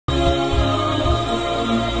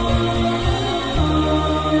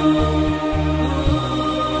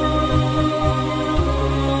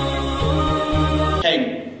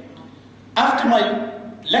After my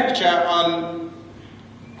lecture on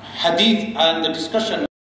hadith and the discussion of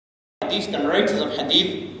hadith, the narrators of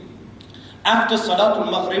hadith, after Salatul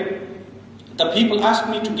Maghrib, the people asked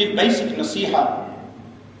me to give basic nasiha.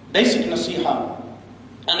 Basic nasiha.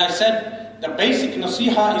 And I said, the basic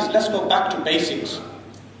nasiha is, let's go back to basics.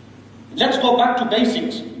 Let's go back to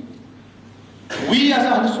basics. We as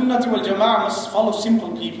Ahl Sunnah wal Jama'ah must follow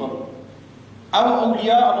simple people. Our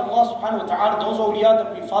awliya of Allah subhanahu wa ta'ala, those awliya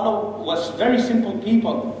that we follow, was very simple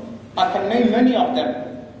people. I can name many of them,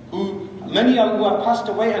 many who have passed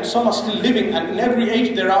away and some are still living, and in every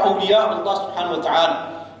age there are awliya of Allah subhanahu wa ta'ala.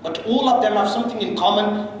 But all of them have something in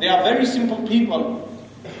common. They are very simple people.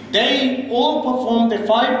 They all perform their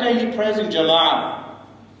 5 daily prayers in Jama'ah.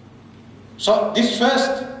 So this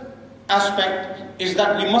first aspect is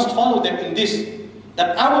that we must follow them in this.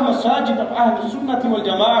 That our masajid of Ahl Sunnah wal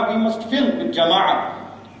Jama'ah, we must fill with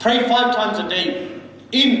Jama'ah. Pray 5 times a day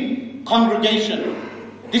in congregation.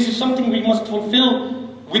 This is something we must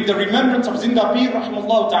fulfill with the remembrance of Zinda Pir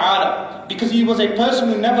rahimahullah ta'ala, because he was a person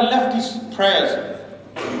who never left his prayers.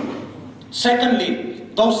 Secondly,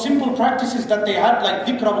 those simple practices that they had, like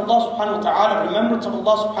dhikr of Allah subhanahu wa ta'ala, remembrance of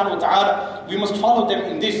Allah subhanahu wa ta'ala, we must follow them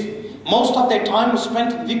in this. Most of their time was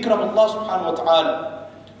spent in dhikr of Allah subhanahu wa ta'ala.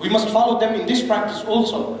 We must follow them in this practice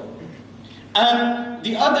also. And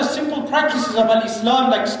the other simple practices of al-Islam,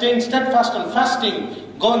 like staying steadfast on fasting,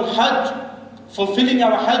 going hajj, fulfilling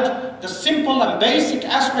our hajj, the simple and basic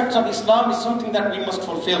aspects of Islam is something that we must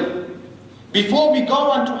fulfill. Before we go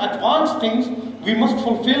on to advanced things, we must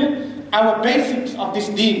fulfill our basics of this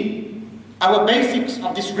deen, our basics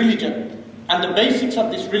of this religion. And the basics of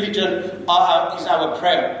this religion is our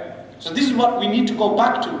prayer. So this is what we need to go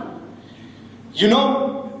back to. You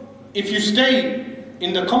know, if you stay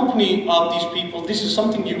in the company of these people, this is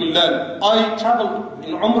something you will learn. I traveled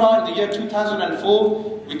in Umrah in the year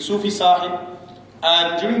 2004 with Sufi Sahib,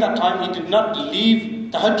 and during that time he did not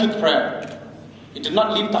leave Tahajjud prayer. He did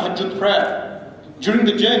not leave Tahajjud prayer during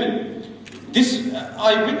the journey.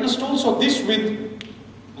 I witnessed also this with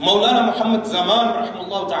Maulana Muhammad Zaman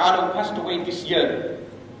rahimahullah ta'ala, who passed away this year.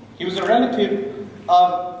 He was a relative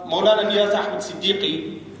of Maulana Niyaz Ahmed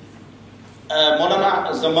Siddiqui,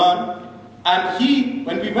 Maulana Zaman, and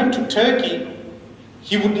when we went to Turkey,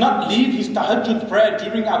 he would not leave his tahajjud prayer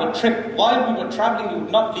during our trip. While we were traveling, he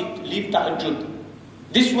would not leave tahajjud.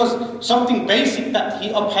 This was something basic that he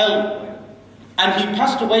upheld, and he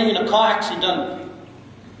passed away in a car accident.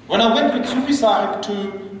 When I went with Sufi Sahib to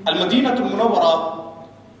Al-Madinatul Munawwara,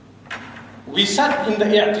 we sat in the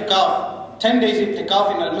i'tikaf, 10 days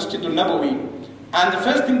i'tikaf in Al-Masjidul Nabawi, and the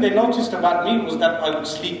first thing they noticed about me was that I would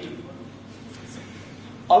sleep.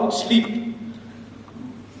 I would sleep.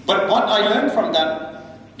 But what I learned from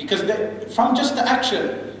that, from just the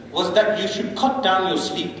action, was that you should cut down your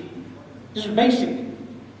sleep. This is basic.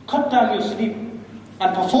 Cut down your sleep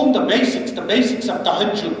and perform the basics of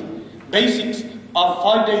tahajjud, basics of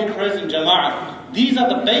 5 daily prayers in Jama'ah. These are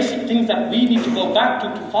the basic things that we need to go back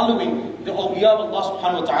to following the awliya of Allah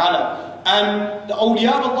subhanahu wa ta'ala. And the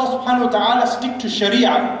awliya of Allah subhanahu wa ta'ala stick to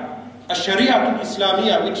Sharia. Sharia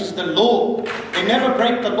Islamiyah, which is the law. They never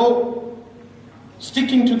break the law.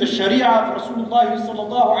 Sticking to the Sharia of Rasulullah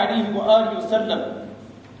sallallahu alayhi wa sallam.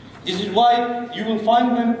 This is why you will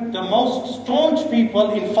find them the most staunch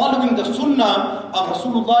people in following the Sunnah of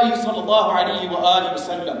Rasulullah sallallahu alayhi wa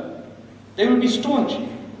sallam. They will be staunch.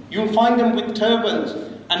 You will find them with turbans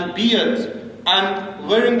and beards and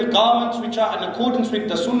wearing the garments which are in accordance with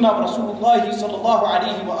the Sunnah of Rasulullah sallallahu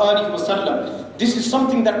alayhi wa sallam. This is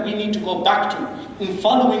something that we need to go back to in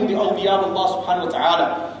following the awliya of Allah subhanahu wa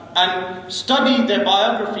ta'ala and study their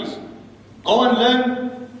biographies. Go and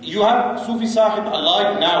learn. You have Sufi Sahib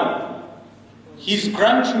alive now. His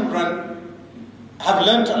grandchildren have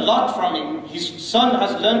learnt a lot from him. His son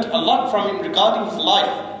has learnt a lot from him regarding his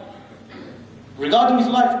life. Regarding his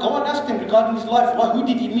life, go and ask him regarding his life. Who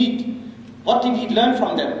did he meet? What did he learn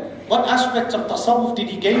from them? What aspects of tasawwuf did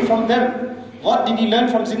he gain from them? What did he learn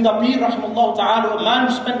from Zinda Pir rahimahullah ta'ala, a man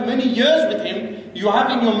who spent many years with him, you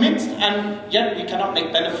have in your midst, and yet we cannot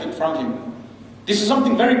make benefit from him. This is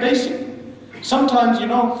something very basic. Sometimes,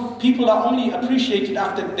 people are only appreciated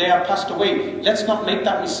after they have passed away. Let's not make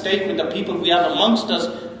that mistake with the people we have amongst us.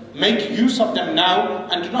 Make use of them now,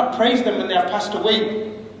 and do not praise them when they have passed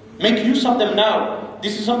away. Make use of them now.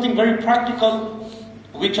 This is something very practical,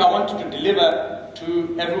 which I wanted to deliver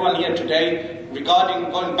to everyone here today,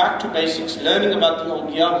 regarding going back to basics, learning about the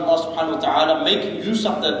awliya of Allah subhanahu wa ta'ala, making use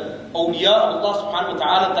of the awliya of Allah subhanahu wa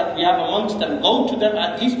ta'ala that we have amongst them. Go to them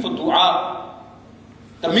at least for dua.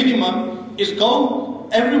 The minimum is go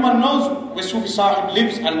everyone knows where Sufi Sahib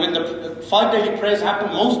lives, and when the 5 daily prayers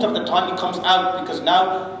happen, most of the time he comes out because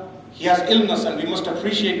now he has illness, and we must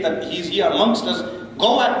appreciate that he's here amongst us.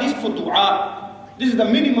 Go at least for dua. This is the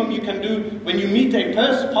minimum you can do when you meet a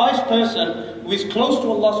pious person who is close to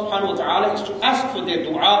Allah subhanahu wa ta'ala, is to ask for their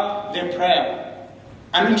dua, their prayer.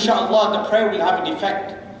 And inshallah, the prayer will have an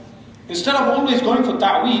effect. Instead of always going for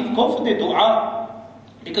ta'weed, go for their dua.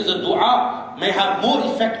 Because the dua may have more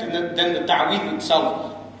effect than the ta'weed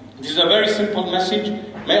itself. This is a very simple message.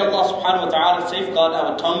 May Allah subhanahu wa ta'ala safeguard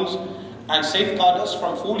our tongues and safeguard us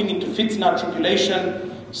from falling into fitna,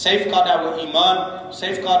 tribulation, safeguard our iman,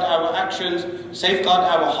 safeguard our actions, safeguard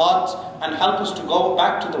our hearts, and help us to go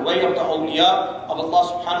back to the way of the awliya of Allah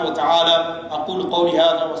subhanahu wa ta'ala. أقول قولي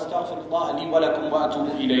هذا واستغفر الله لي ولكم وأتوب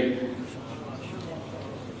إليه.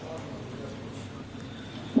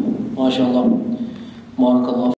 MashaAllah.